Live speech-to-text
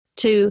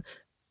to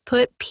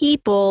put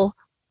people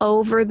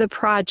over the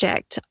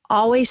project.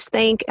 Always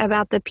think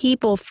about the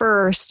people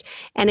first.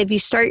 And if you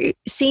start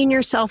seeing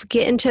yourself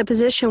get into a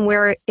position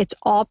where it's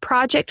all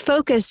project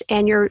focused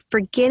and you're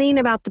forgetting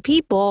about the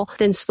people,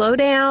 then slow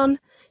down,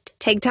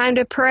 take time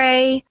to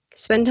pray,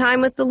 spend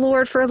time with the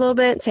Lord for a little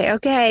bit and say,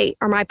 okay,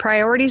 are my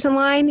priorities in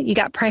line? You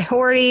got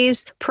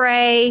priorities,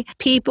 pray,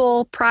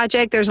 people,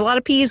 project. There's a lot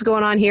of P's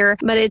going on here,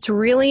 but it's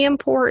really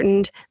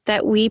important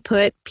that we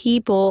put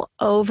people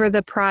over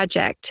the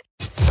project.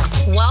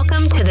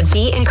 Welcome to the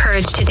Be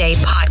Encouraged Today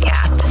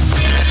podcast.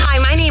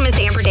 Hi, my name is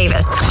Amber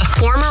Davis, a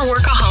former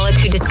workaholic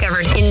who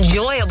discovered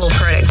enjoyable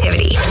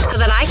productivity so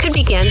that I could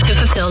begin to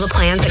fulfill the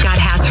plans that God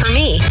has for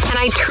me. And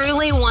I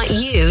truly want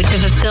you to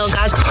fulfill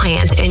God's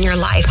plans in your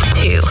life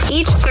too.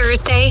 Each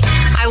Thursday,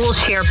 I will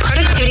share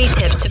productivity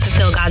tips to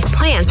fulfill God's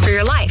plans for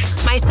your life.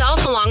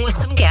 Myself, along with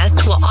some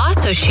guests, will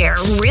also share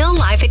real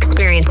life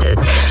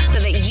experiences so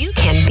that you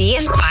can be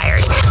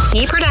inspired,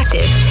 be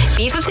productive,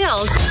 be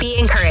fulfilled, be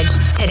encouraged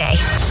today.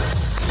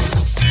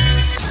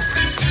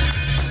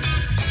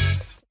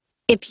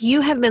 If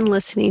you have been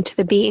listening to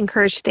the Be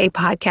Encouraged Today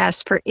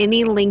podcast for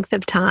any length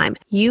of time,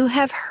 you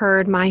have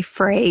heard my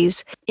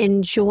phrase,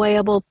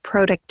 enjoyable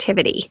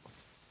productivity.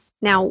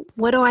 Now,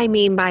 what do I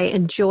mean by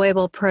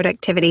enjoyable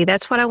productivity?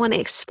 That's what I want to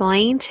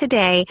explain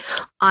today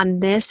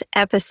on this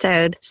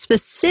episode,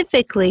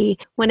 specifically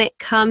when it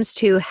comes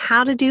to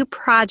how to do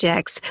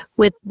projects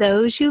with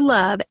those you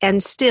love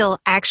and still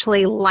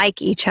actually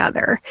like each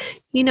other.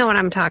 You know what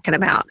I'm talking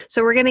about.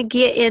 So we're going to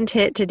get into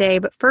it today.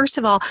 But first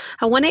of all,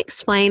 I want to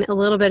explain a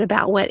little bit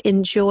about what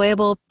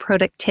enjoyable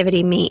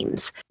productivity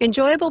means.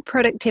 Enjoyable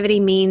productivity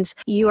means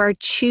you are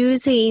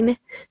choosing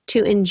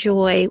to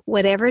enjoy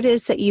whatever it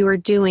is that you are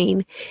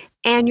doing,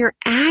 and you're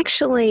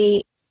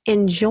actually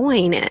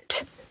enjoying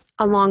it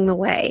along the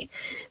way.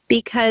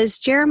 Because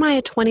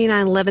Jeremiah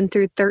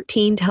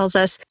 29:11-13 tells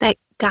us that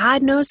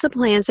God knows the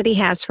plans that He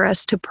has for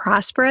us to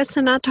prosper us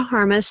and not to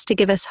harm us, to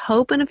give us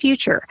hope and a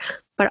future.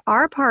 But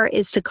our part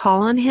is to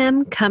call on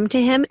Him, come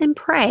to Him and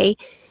pray,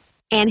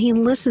 and He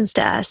listens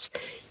to us.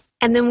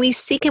 And then we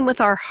seek Him with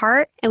our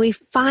heart and we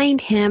find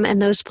Him and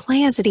those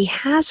plans that He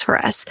has for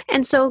us.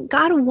 And so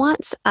God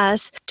wants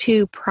us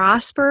to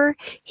prosper.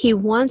 He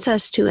wants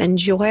us to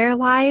enjoy our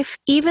life,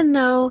 even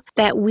though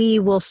that we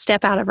will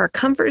step out of our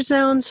comfort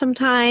zone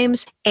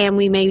sometimes and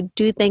we may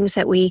do things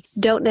that we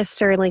don't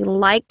necessarily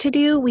like to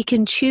do. We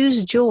can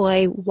choose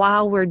joy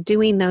while we're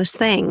doing those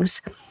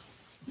things.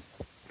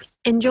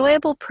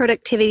 Enjoyable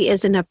productivity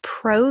is an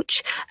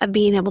approach of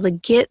being able to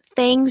get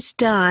things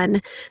done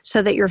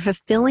so that you're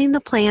fulfilling the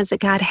plans that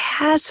God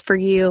has for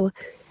you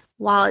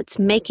while it's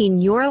making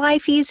your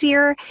life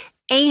easier,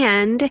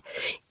 and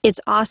it's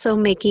also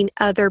making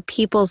other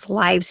people's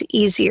lives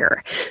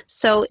easier.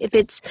 So if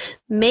it's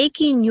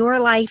making your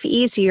life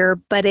easier,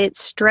 but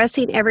it's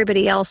stressing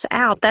everybody else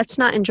out, that's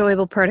not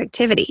enjoyable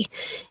productivity.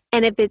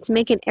 And if it's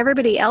making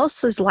everybody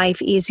else's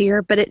life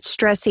easier, but it's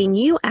stressing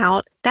you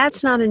out,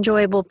 that's not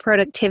enjoyable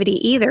productivity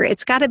either.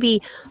 It's got to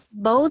be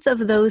both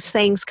of those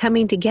things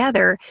coming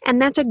together.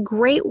 And that's a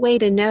great way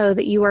to know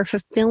that you are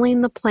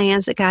fulfilling the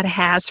plans that God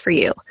has for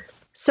you.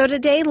 So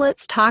today,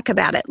 let's talk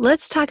about it.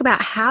 Let's talk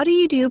about how do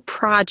you do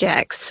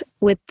projects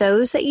with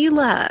those that you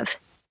love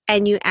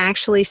and you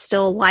actually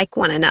still like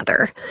one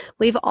another.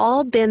 We've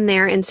all been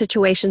there in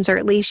situations, or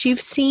at least you've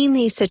seen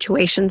these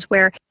situations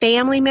where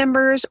family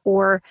members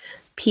or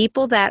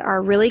people that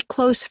are really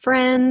close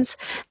friends,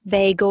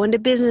 they go into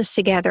business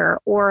together,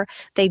 or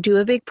they do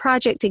a big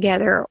project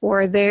together,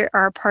 or they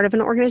are part of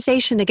an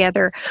organization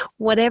together,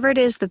 whatever it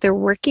is that they're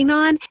working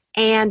on,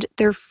 and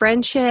their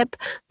friendship,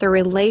 their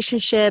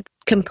relationship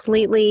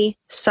completely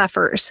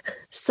suffers.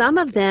 Some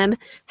of them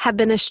have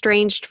been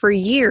estranged for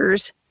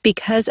years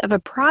because of a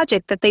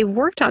project that they've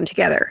worked on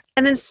together.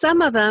 And then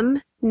some of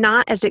them,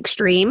 not as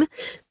extreme,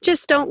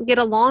 just don't get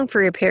along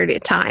for a period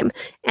of time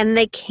and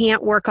they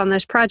can't work on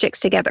those projects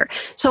together.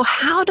 So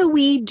how do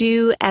we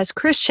do as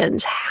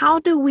Christians? How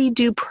do we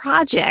do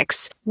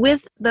projects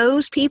with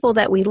those people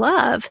that we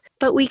love,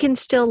 but we can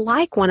still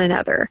like one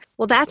another?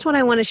 Well, that's what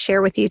I want to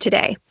share with you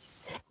today.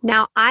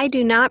 Now, I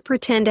do not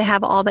pretend to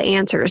have all the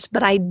answers,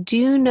 but I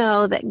do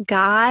know that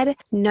God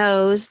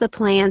knows the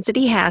plans that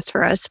He has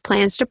for us,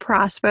 plans to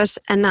prosper us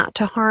and not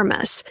to harm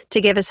us, to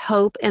give us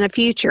hope and a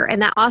future.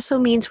 And that also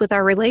means with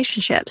our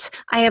relationships.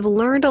 I have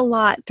learned a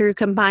lot through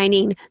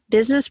combining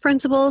business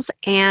principles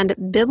and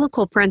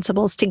biblical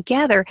principles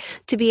together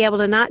to be able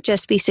to not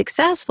just be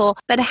successful,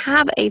 but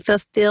have a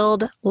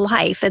fulfilled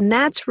life. And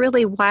that's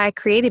really why I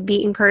created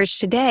Be Encouraged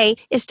Today,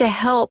 is to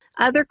help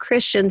other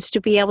Christians to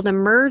be able to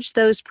merge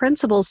those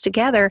principles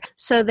together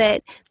so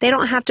that they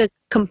don't have to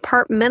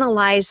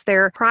compartmentalize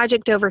their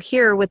project over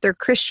here with their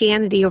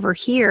Christianity over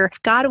here.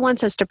 If God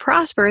wants us to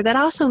prosper, that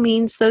also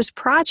means those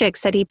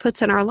projects that He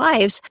puts in our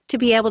lives to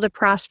be able to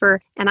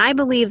prosper. And I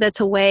believe that's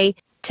a way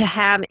to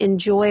have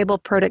enjoyable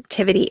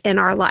productivity in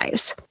our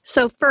lives.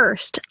 So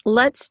first,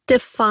 let's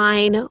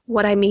define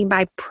what I mean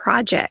by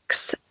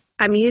projects.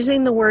 I'm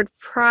using the word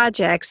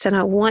projects, and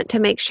I want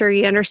to make sure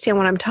you understand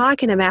what I'm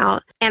talking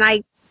about. And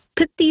I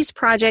put these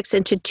projects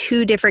into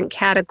two different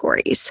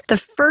categories. The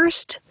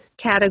first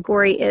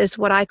category is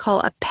what I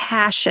call a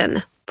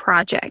passion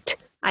project.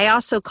 I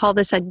also call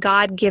this a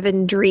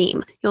God-given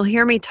dream. You'll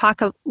hear me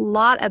talk a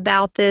lot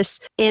about this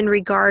in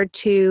regard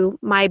to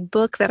my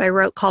book that I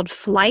wrote called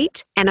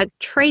Flight and a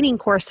training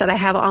course that I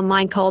have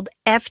online called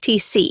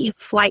FTC,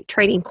 Flight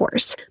Training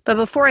Course. But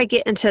before I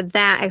get into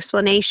that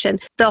explanation,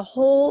 the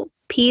whole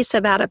piece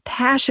about a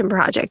passion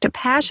project. A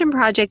passion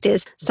project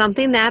is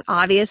something that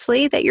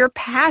obviously that you're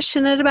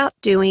passionate about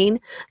doing,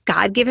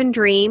 God-given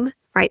dream,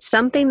 right?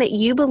 Something that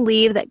you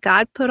believe that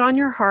God put on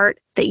your heart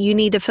that you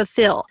need to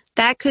fulfill.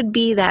 That could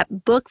be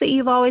that book that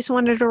you've always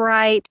wanted to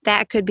write.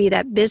 That could be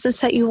that business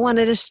that you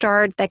wanted to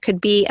start. That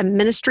could be a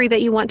ministry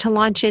that you want to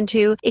launch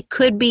into. It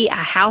could be a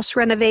house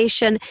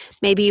renovation.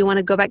 Maybe you want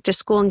to go back to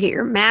school and get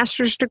your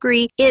master's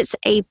degree. It's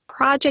a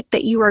project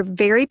that you are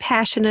very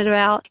passionate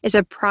about. It's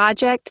a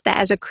project that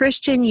as a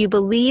Christian, you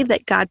believe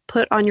that God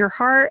put on your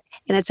heart,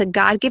 and it's a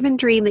God-given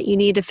dream that you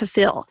need to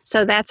fulfill.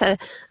 So that's a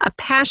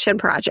passion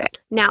project.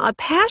 Now, a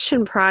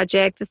passion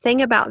project, the thing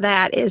about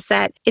that is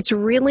that it's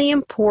really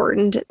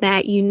important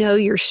that you know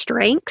your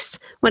strengths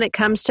when it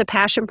comes to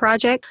passion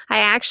project. I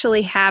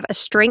actually have a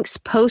strengths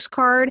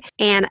postcard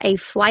and a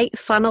flight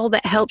funnel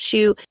that helps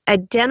you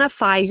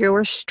identify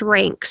your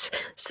strengths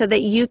so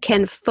that you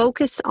can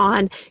focus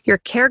on your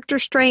character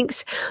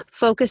strengths,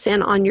 focus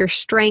in on your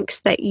strengths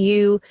that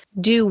you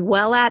do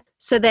well at,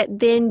 so that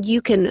then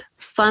you can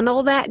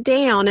funnel that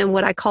down in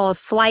what I call a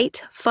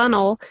flight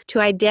funnel to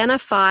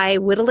identify,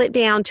 whittle it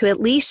down to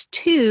at least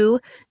 2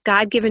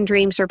 God-given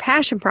dreams or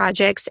passion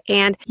projects.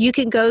 And you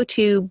can go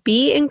to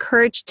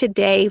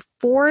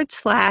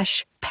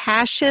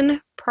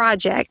BeEncouragedToday/passion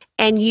project,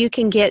 and you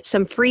can get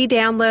some free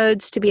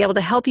downloads to be able to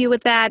help you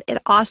with that. It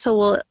also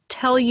will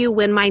tell you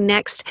when my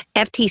next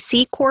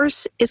FTC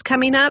course is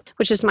coming up,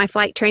 which is my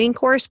flight training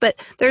course. But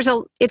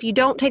if you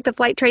don't take the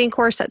flight training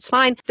course, that's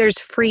fine. There's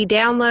free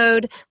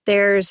download.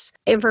 There's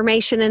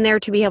information in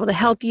there to be able to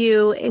help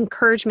you,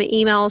 encouragement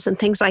emails and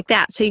things like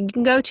that. So you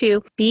can go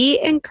to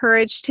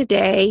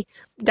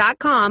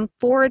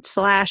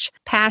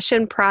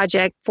BeEncouragedToday.com/passion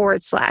project /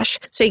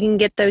 so you can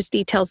get those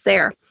details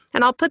there.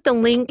 And I'll put the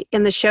link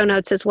in the show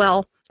notes as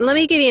well. Let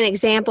me give you an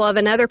example of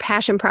another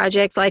passion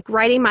project, like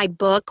writing my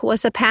book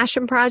was a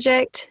passion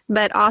project,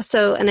 but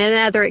also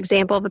another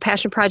example of a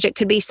passion project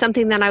could be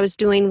something that I was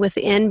doing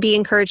within Be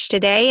Encouraged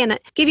Today. And I'll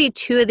give you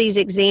 2 of these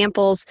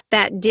examples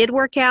that did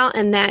work out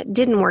and that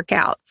didn't work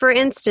out. For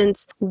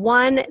instance,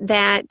 one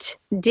that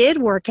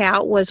did work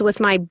out was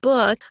with my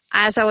book.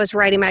 As I was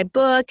writing my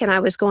book and I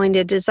was going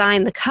to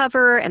design the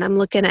cover and I'm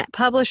looking at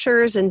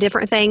publishers and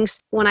different things,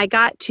 when I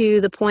got to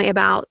the point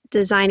about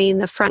designing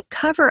the front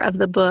cover of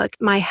the book,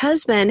 my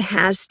husband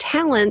has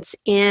talents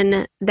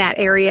in that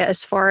area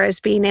as far as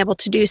being able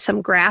to do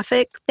some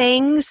graphic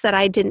things that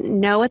I didn't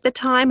know at the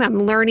time. I'm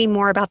learning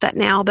more about that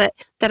now, but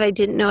that I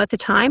didn't know at the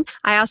time.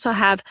 My husband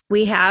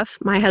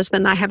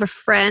and I have a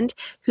friend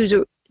who's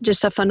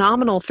just a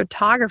phenomenal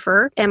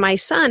photographer, and my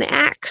son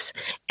acts.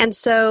 And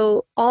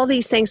so all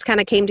these things kind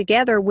of came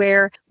together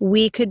where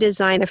we could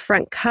design a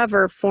front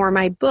cover for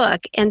my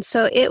book. And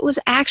so it was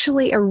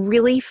actually a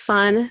really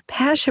fun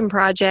passion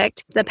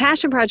project. The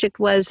passion project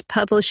was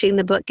publishing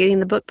the book, getting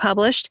the book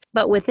published.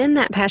 But within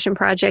that passion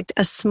project,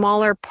 a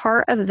smaller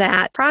part of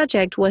that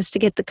project was to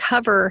get the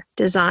cover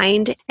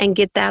designed and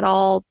get that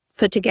all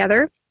put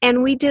together.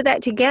 And we did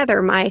that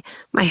together. My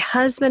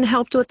husband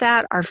helped with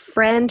that. Our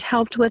friend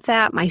helped with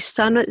that. My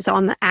son is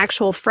on the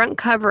actual front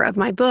cover of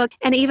my book.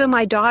 And even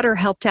my daughter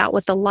helped out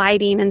with the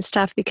lighting and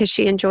stuff because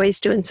she enjoys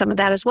doing some of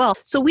that as well.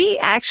 So we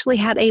actually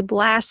had a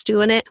blast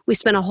doing it. We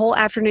spent a whole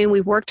afternoon. We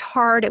worked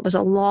hard. It was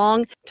a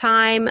long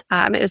time.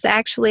 It was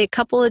actually a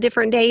couple of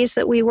different days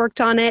that we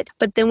worked on it.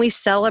 But then we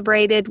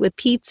celebrated with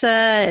pizza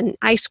and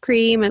ice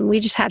cream, and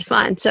we just had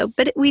fun.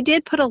 We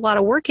did put a lot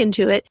of work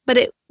into it, but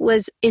it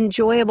was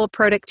enjoyable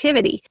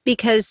productivity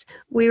because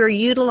we were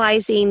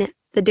utilizing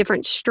the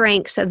different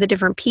strengths of the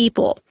different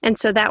people. And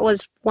so that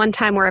was one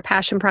time where a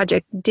passion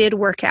project did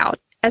work out.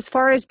 As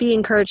far as Be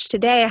Encouraged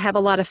Today, I have a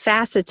lot of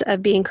facets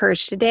of Be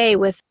Encouraged Today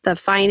with the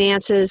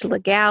finances,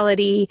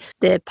 legality,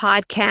 the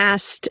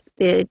podcast,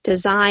 the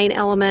design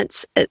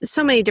elements,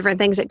 so many different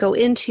things that go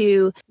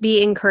into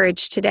Be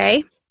Encouraged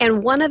Today.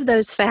 And one of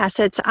those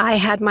facets I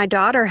had my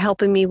daughter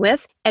helping me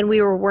with, and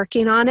we were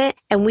working on it,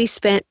 and we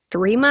spent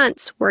 3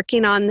 months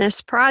working on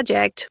this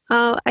project.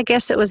 I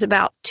guess it was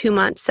about 2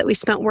 months that we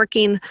spent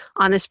working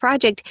on this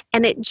project,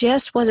 and it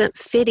just wasn't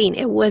fitting.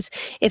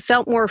 It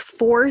felt more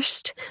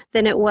forced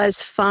than it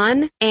was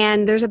fun,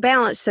 and there's a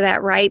balance to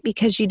that, right?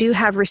 Because you do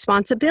have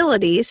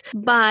responsibilities,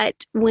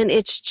 but when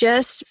it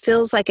just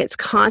feels like it's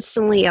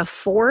constantly a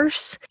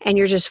force, and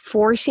you're just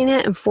forcing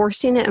it and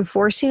forcing it and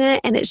forcing it,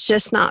 and it's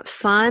just not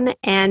fun,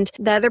 and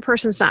the other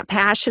person's not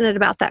passionate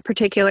about that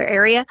particular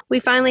area, we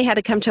finally had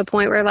to come to a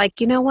point where, like,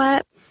 you know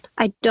what?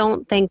 I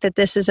don't think that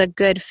this is a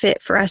good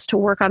fit for us to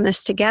work on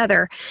this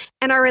together.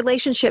 And our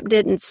relationship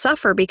didn't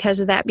suffer because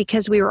of that,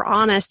 because we were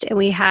honest and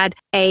we had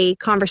a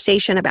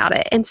conversation about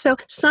it. And so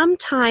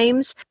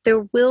sometimes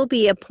there will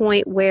be a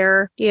point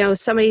where,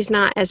 somebody's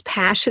not as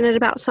passionate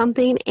about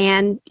something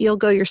and you'll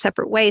go your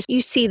separate ways.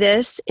 You see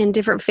this in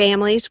different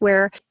families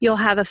where you'll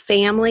have a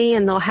family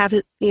and they'll have,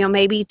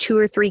 maybe 2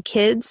 or 3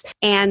 kids,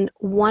 and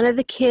one of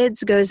the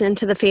kids goes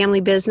into the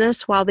family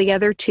business while the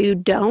other 2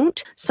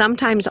 don't.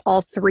 Sometimes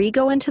all 3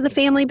 go into the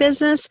family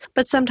business,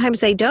 but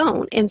sometimes they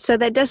don't. And so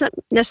that doesn't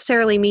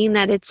necessarily mean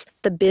that it's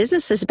the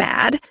business is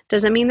bad.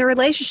 Doesn't mean the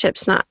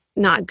relationship's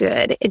not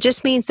good. It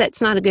just means that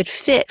it's not a good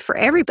fit for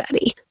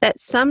everybody. That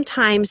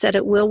sometimes that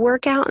it will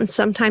work out and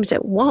sometimes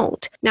it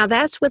won't. Now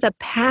that's with a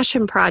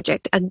passion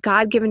project, a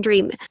God-given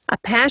dream. A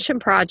passion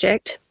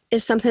project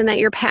is something that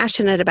you're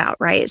passionate about,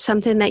 right? It's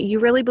something that you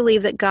really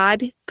believe that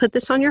God put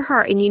this on your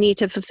heart and you need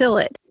to fulfill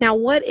it. Now,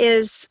 what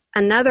is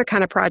another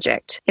kind of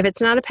project? If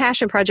it's not a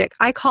passion project,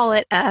 I call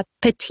it a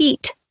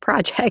petite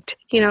project.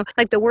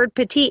 Like the word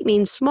petite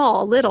means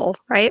small, little,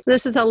 right?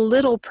 This is a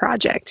little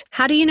project.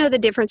 How do you know the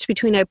difference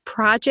between a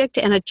project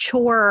and a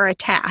chore or a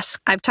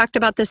task? I've talked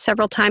about this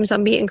several times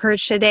on Be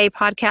Encouraged Today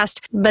podcast,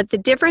 but the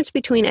difference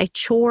between a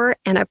chore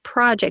and a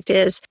project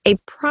is a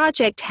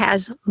project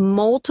has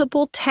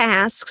multiple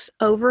tasks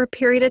over a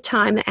period of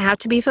time that have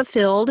to be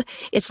fulfilled.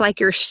 It's like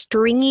you're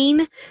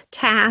stringing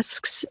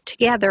tasks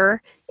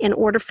together in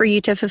order for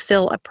you to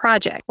fulfill a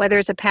project. Whether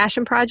it's a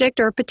passion project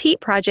or a petite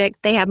project,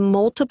 they have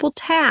multiple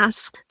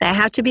tasks that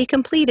have to be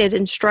completed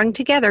and strung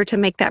together to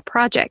make that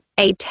project.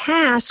 A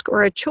task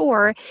or a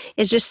chore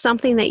is just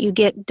something that you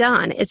get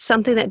done. It's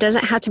something that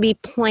doesn't have to be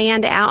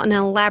planned out in an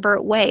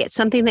elaborate way. It's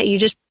something that you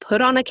just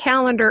put on a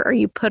calendar or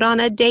you put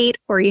on a date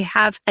or you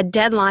have a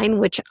deadline,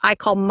 which I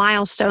call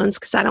milestones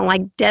because I don't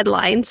like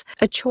deadlines.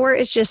 A chore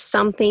is just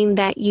something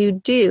that you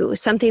do,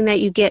 something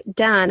that you get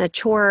done. A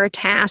chore or a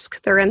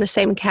task, they're in the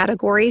same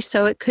category.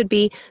 So it could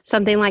be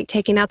something like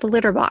taking out the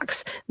litter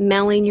box,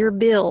 mailing your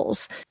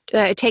bills,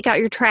 take out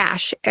your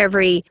trash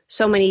every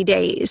so many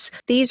days.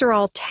 These are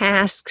all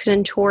tasks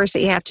and chores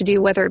that you have to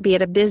do, whether it be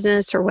at a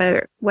business or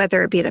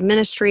whether it be at a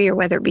ministry or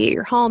whether it be at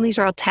your home. These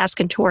are all tasks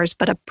and chores.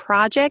 But a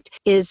project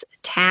is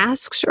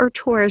tasks or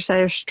chores that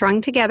are strung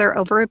together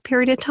over a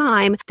period of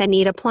time that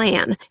need a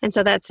plan. And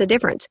so that's the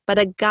difference. But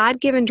a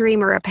God-given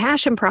dream or a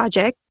passion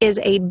project is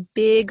a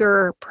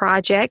bigger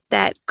project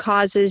that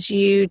causes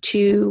you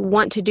to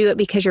want to do it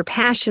because you're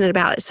passionate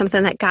about it.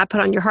 Something that God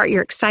put on your heart.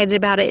 You're excited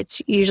about it.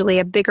 It's usually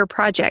a bigger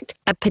project.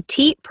 A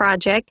petite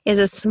project is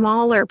a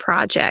smaller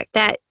project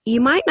that you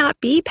might not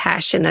be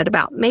passionate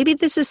about. Maybe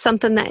this is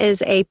something that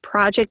is a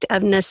project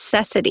of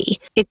necessity.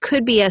 It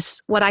could be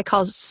what I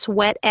call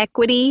sweat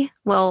equity.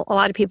 Well, a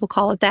lot of people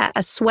call it that,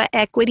 a sweat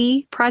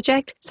equity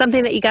project,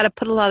 something that you got to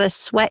put a lot of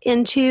sweat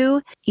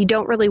into. You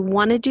don't really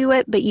want to do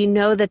it, but you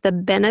know that the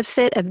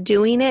benefit of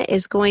doing it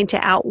is going to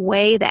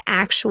outweigh the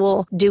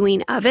actual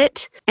doing of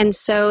it. And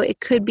so it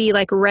could be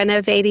like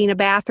renovating a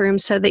bathroom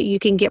so that you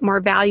can get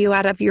more value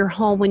out of your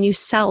home when you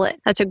sell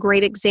it. That's a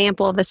great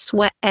example of a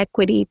sweat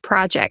equity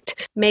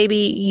project. Maybe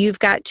you've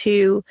got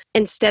to,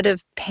 instead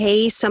of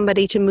pay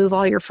somebody to move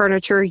all your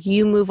furniture,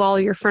 you move all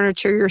your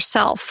furniture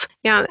yourself.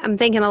 I'm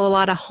thinking of a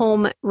lot of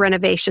home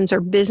renovations or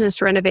business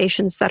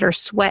renovations that are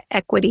sweat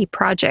equity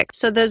projects.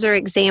 So those are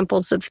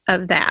examples of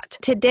that.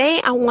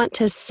 Today, I want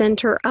to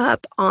center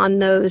up on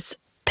those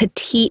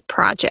petite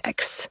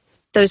projects.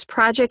 Those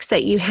projects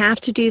that you have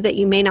to do that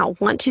you may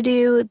not want to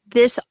do.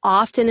 This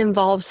often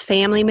involves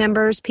family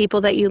members,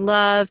 people that you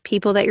love,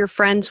 people that you're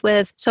friends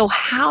with. So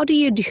how do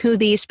you do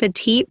these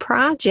petite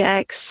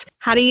projects?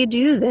 How do you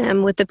do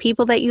them with the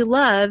people that you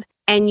love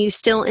and you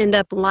still end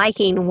up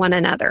liking one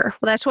another?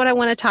 Well, that's what I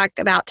want to talk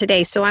about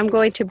today. So I'm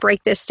going to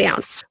break this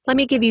down. Let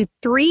me give you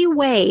 3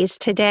 ways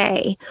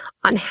today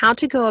on how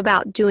to go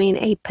about doing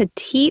a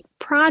petite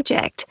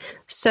project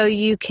so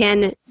you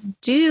can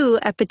do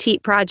a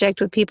petite project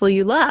with people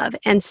you love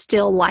and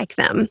still like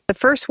them. The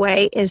first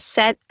way is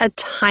set a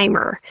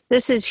timer.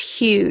 This is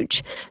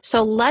huge.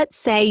 So let's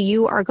say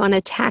you are going to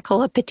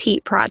tackle a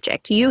petite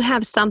project. You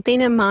have something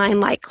in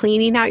mind like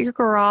cleaning out your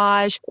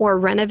garage or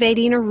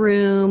renovating a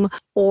room,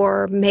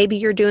 or maybe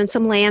you're doing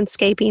some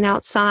landscaping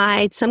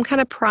outside, some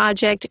kind of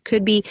project. It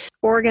could be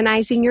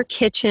organizing your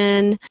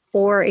kitchen,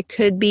 or it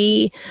could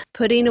be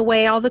putting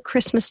away all the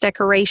Christmas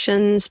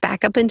decorations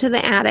back up into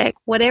the attic.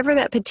 Whatever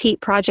that petite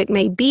project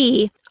may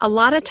be, a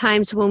lot of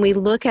times when we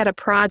look at a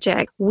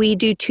project, we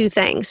do 2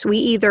 things. We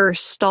either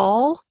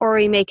stall or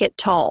we make it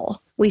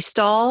tall. We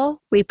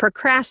stall, we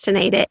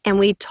procrastinate it, and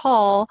we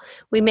tall,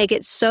 we make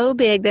it so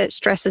big that it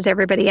stresses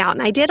everybody out.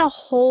 And I did a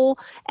whole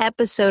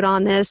episode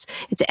on this.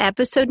 It's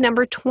episode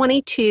number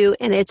 22,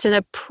 and it's an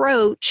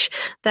approach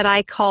that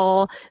I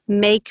call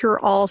Make Your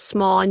All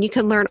Small. And you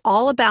can learn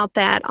all about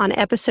that on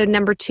episode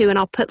number 2, and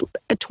I'll put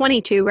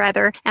 22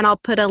 rather, and I'll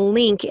put a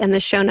link in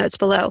the show notes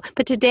below.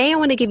 But today I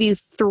want to give you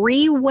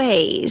 3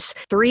 wise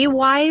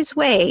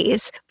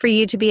ways for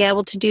you to be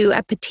able to do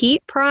a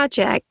petite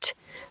project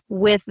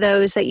with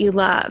those that you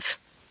love.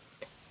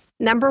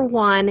 Number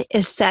 1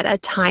 is set a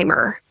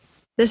timer.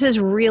 This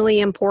is really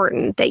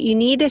important that you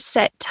need to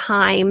set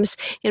times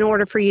in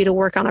order for you to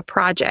work on a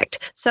project.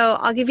 So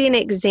I'll give you an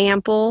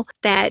example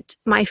that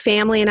my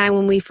family and I,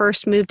 when we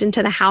first moved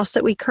into the house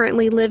that we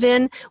currently live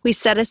in, we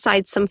set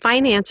aside some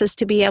finances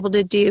to be able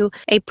to do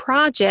a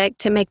project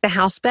to make the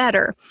house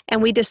better.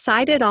 And we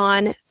decided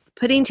on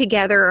putting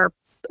together or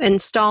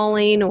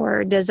installing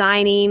or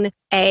designing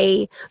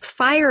a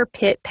fire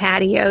pit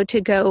patio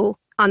to go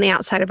on the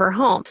outside of our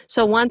home.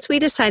 So once we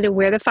decided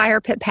where the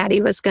fire pit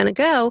patio was going to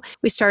go,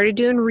 we started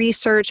doing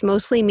research,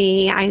 mostly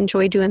me. I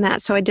enjoy doing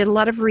that. So I did a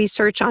lot of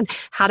research on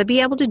how to be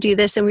able to do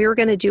this, and we were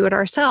going to do it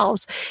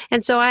ourselves.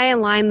 And so I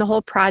aligned the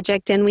whole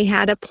project, and we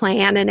had a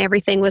plan, and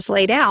everything was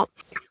laid out.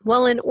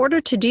 Well, in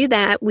order to do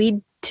that,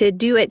 to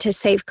do it to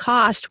save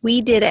cost, we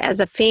did it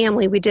as a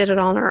family. We did it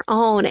on our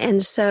own.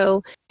 And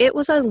so it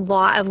was a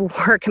lot of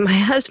work. And my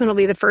husband will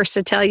be the first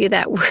to tell you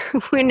that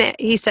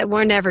he said,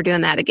 we're never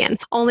doing that again,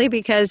 only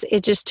because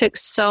it just took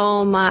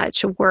so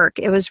much work.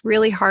 It was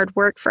really hard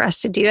work for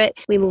us to do it.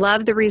 We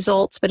loved the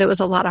results, but it was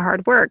a lot of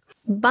hard work.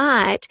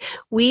 But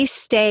we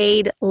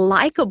stayed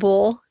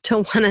likable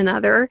to one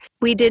another.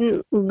 We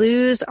didn't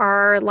lose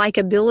our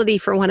likability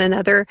for one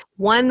another.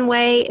 One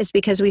way is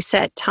because we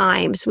set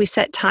times. We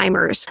set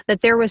timers.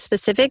 That there was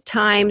specific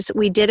times.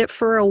 We did it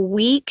for a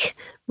week.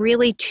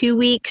 Really, 2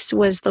 weeks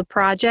was the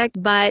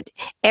project, but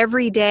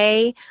every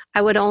day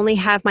I would only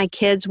have my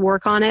kids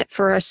work on it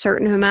for a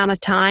certain amount of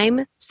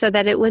time so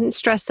that it wouldn't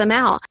stress them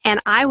out. And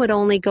I would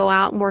only go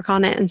out and work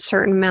on it in a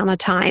certain amount of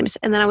times.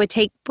 And then I would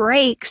take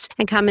breaks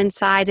and come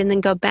inside and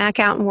then go back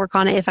out and work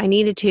on it if I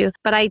needed to.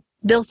 But I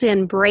built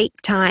in break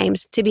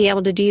times to be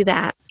able to do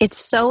that. It's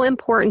so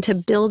important to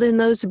build in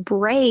those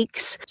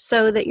breaks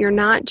so that you're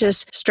not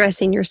just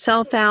stressing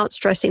yourself out,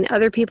 stressing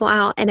other people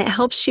out, and it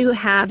helps you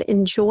have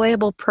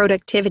enjoyable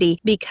productivity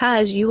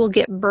because you will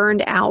get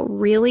burned out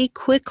really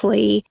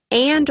quickly.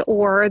 And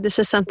or this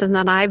is something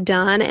that I've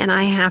done and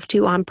I have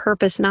to on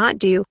purpose not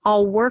do.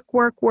 I'll work,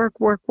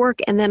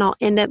 and then I'll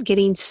end up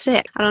getting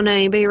sick. I don't know,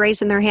 anybody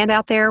raising their hand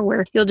out there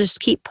where you'll just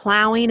keep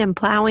plowing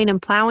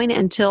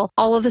until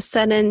all of a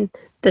sudden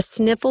the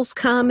sniffles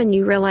come and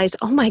you realize,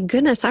 oh my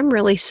goodness, I'm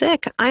really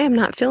sick. I am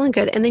not feeling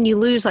good. And then you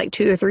lose like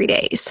 2 or 3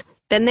 days.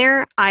 Been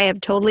there? I have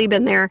totally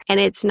been there, and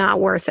it's not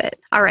worth it.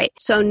 All right.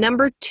 So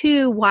number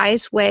 2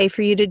 wise way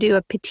for you to do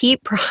a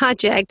petite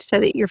project so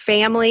that your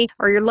family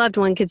or your loved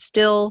one could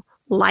still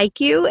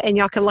like you and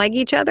y'all can like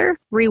each other,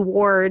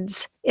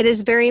 rewards. It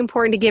is very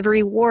important to give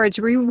rewards.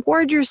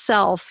 Reward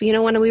yourself. You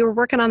know, when we were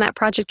working on that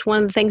project,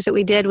 one of the things that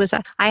we did was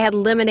I had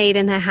lemonade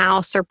in the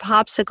house or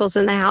popsicles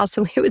in the house,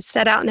 and we would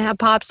set out and have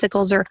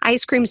popsicles, or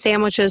ice cream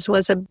sandwiches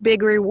was a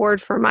big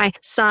reward for my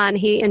son.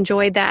 He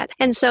enjoyed that.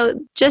 And so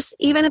just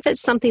even if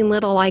it's something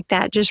little like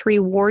that, just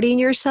rewarding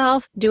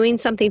yourself, doing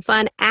something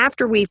fun.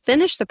 After we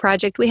finished the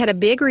project, we had a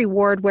big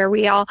reward where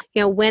we all,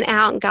 went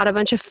out and got a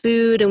bunch of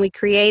food, and we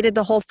created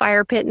the whole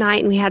fire pit night,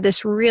 and we had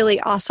this really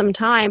awesome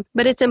time.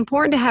 But it's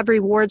important to have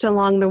rewards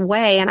along the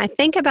way. And I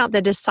think about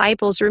the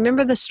disciples.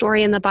 Remember the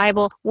story in the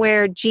Bible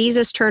where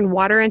Jesus turned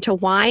water into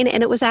wine,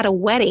 and it was at a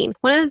wedding.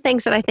 One of the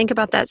things that I think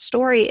about that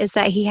story is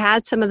that he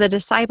had some of the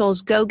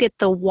disciples go get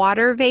the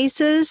water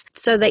vases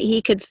so that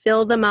he could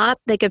fill them up.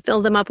 They could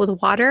fill them up with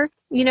water.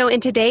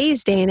 In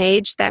today's day and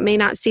age, that may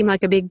not seem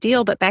like a big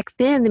deal, but back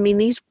then,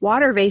 these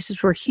water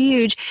vases were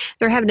huge.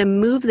 They're having to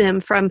move them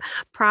from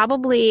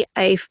probably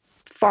a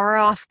far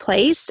off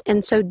place.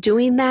 And so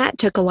doing that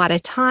took a lot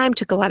of time,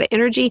 took a lot of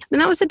energy.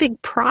 And that was a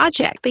big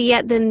project. But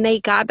yet then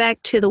they got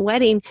back to the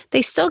wedding.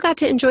 They still got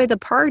to enjoy the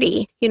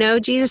party.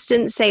 Jesus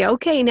didn't say,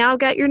 okay, now I've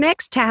got your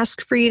next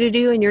task for you to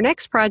do in your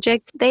next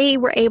project. They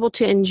were able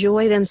to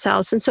enjoy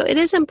themselves. And so it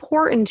is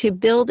important to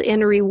build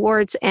in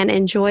rewards and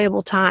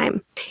enjoyable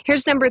time.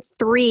 Here's number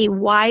 3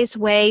 wise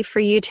way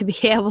for you to be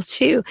able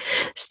to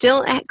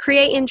still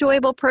create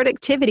enjoyable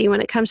productivity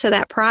when it comes to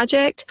that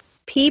project.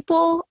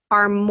 People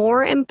are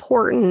more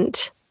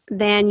important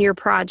than your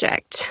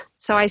project.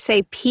 So I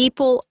say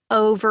people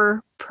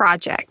over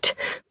project.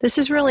 This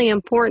is really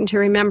important to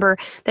remember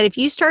that if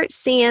you start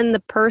seeing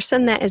the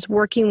person that is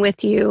working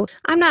with you,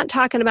 I'm not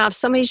talking about if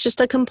somebody's just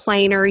a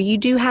complainer. You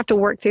do have to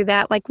work through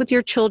that. Like with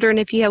your children,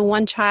 if you have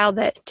one child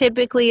that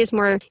typically is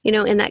more,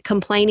 in that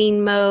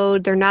complaining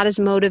mode, they're not as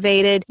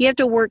motivated, you have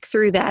to work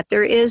through that.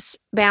 There is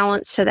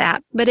balance to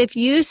that. But if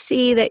you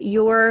see that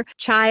your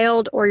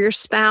child or your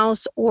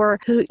spouse or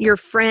your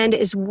friend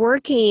is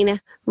working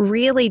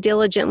really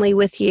diligently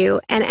with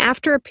you, and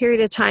after a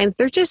period of time,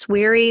 they're just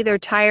weary, they're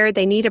tired,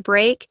 they need a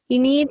break, you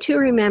need to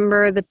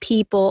remember the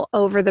people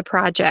over the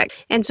project.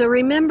 And so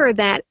remember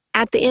that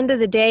at the end of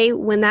the day,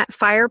 when that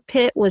fire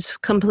pit was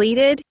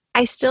completed,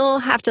 I still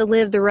have to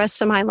live the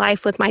rest of my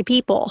life with my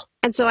people.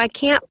 And so I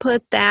can't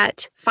put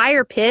that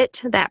fire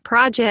pit, that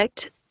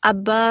project,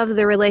 above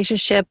the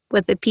relationship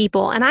with the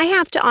people. And I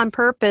have to on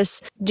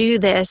purpose do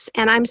this.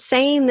 And I'm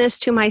saying this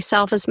to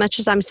myself as much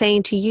as I'm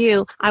saying to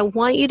you. I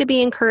want you to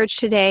be encouraged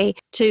today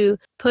to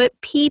put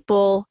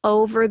people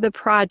over the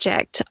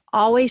project.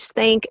 Always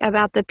think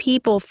about the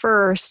people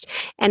first.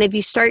 And if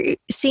you start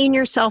seeing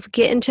yourself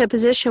get into a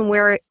position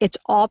where it's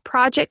all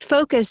project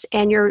focused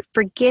and you're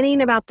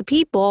forgetting about the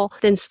people,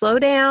 then slow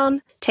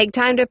down, take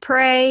time to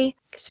pray,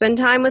 spend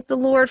time with the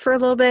Lord for a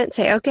little bit and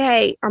say,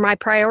 okay, are my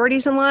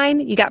priorities in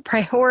line? You got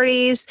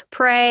priorities,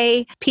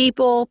 pray,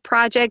 people,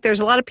 project. There's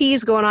a lot of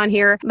P's going on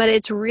here, but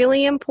it's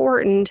really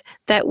important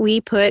that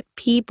we put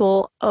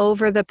people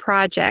over the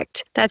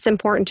project. That's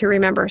important to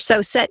remember.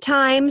 So set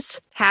times,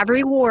 have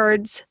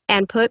rewards,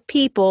 and put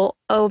people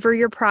over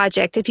your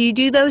project. If you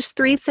do those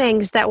three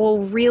things, that will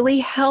really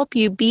help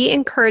you be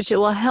encouraged. It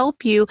will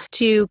help you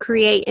to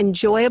create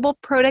enjoyable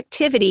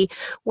productivity,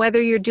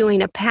 whether you're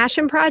doing a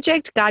passion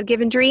project,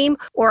 God-given dream,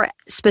 or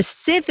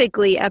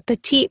specifically a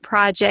petite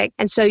project.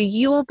 And so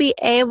you will be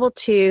able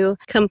to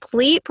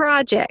complete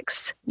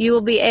projects. You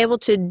will be able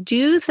to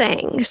do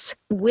things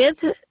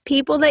with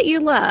people that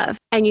you love,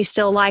 and you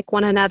still like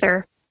one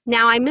another.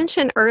 Now, I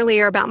mentioned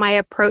earlier about my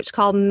approach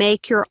called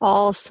Make Your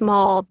All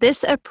Small.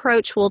 This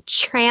approach will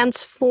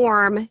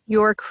transform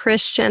your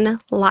Christian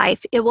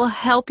life. It will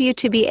help you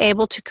to be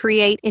able to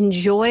create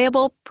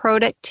enjoyable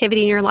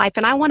productivity in your life.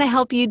 And I want to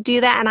help you do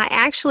that. And I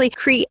actually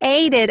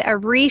created a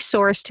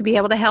resource to be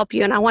able to help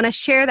you. And I want to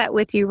share that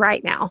with you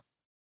right now.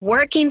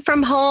 Working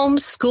from home,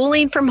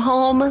 schooling from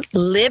home,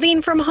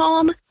 living from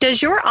home.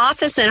 Does your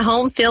office and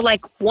home feel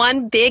like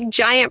one big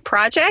giant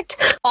project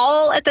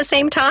all at the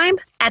same time?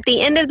 At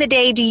the end of the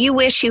day, do you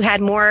wish you had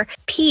more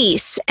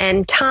peace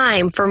and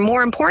time for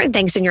more important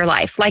things in your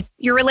life, like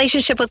your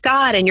relationship with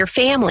God and your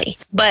family?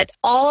 But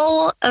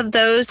all of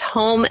those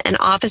home and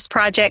office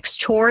projects,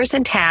 chores,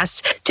 and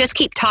tasks just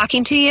keep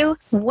talking to you?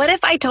 What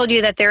if I told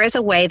you that there is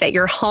a way that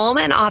your home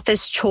and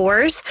office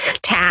chores,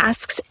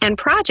 tasks, and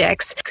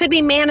projects could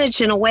be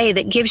managed in a way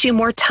that gives you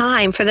more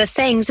time for the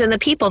things and the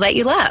people that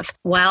you love?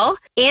 Well,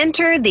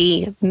 enter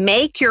the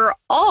Make Your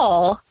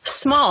All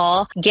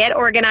Small, Get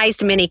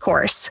Organized mini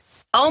course.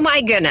 Oh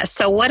my goodness.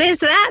 So what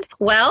is that?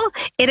 Well,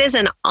 it is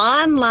an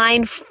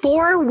online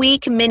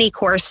 4-week mini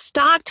course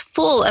stocked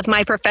full of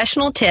my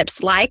professional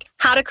tips like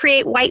how to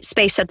create white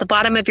space at the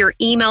bottom of your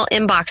email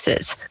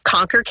inboxes,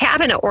 conquer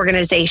cabinet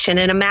organization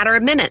in a matter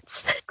of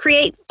minutes,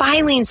 create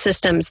filing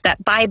systems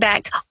that buy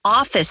back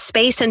office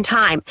space and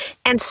time,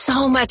 and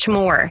so much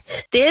more.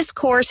 This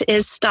course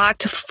is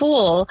stocked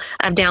full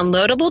of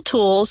downloadable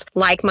tools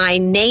like my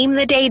Name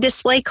the Day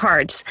display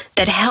cards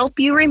that help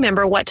you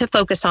remember what to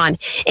focus on,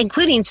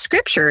 including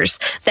scriptures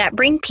that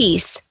bring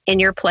peace in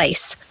your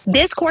place.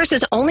 This course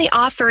is only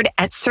offered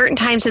at certain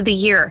times of the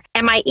year,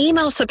 and my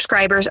email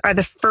subscribers are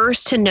the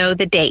first to know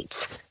the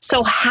dates.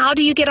 So how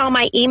do you get on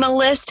my email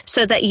list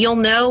so that you'll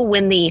know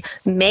when the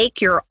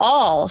Make Your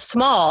All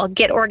Small,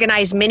 Get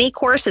Organized mini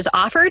course is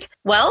offered?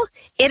 Well,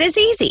 it is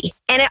easy.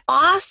 And it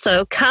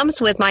also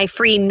comes with my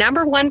free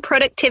 #1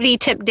 productivity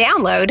tip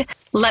download.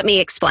 Let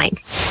me explain.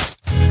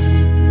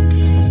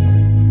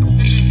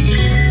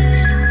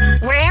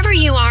 Wherever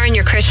you are in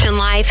your Christian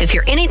life, if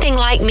you're anything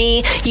like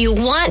me, you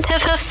want to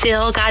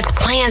fulfill God's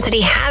plans that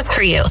He has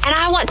for you. And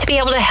I want to be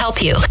able to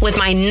help you with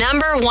my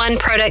 #1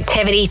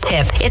 productivity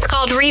tip. It's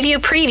called Review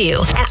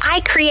Preview. And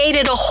I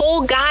created a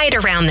whole guide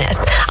around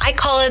this. I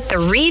call it the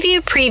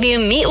Review Preview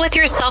Meet with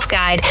Yourself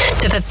Guide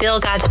to fulfill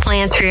God's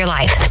plans for your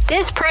life.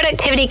 This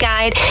productivity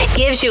guide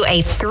gives you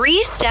a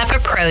 3-step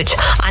approach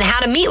on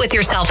how to meet with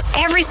yourself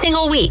every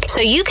single week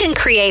so you can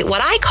create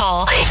what I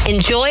call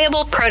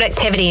enjoyable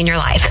productivity in your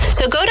life.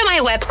 So go to my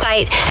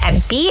website at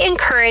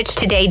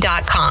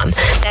BeEncouragedToday.com.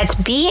 That's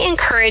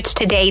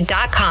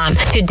BeEncouragedToday.com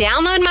to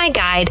download my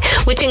guide,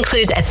 which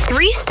includes a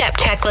 3-step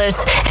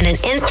checklist and an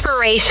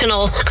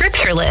inspirational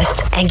scripture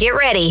list. And get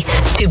ready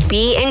to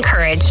be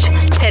encouraged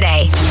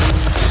today.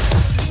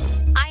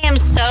 I am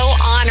so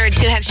honored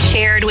to have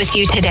shared with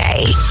you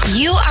today.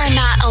 You are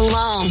not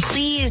alone.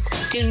 Please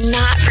do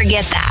not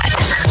forget that.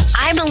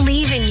 I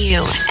believe in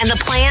you and the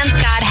plans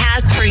God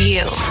has for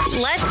you.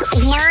 Let's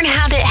learn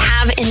how to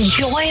have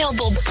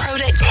enjoyable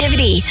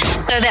productivity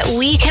so that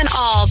we can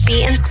all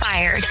be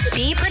inspired,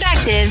 be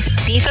productive,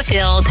 be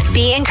fulfilled,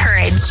 be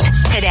encouraged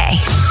today.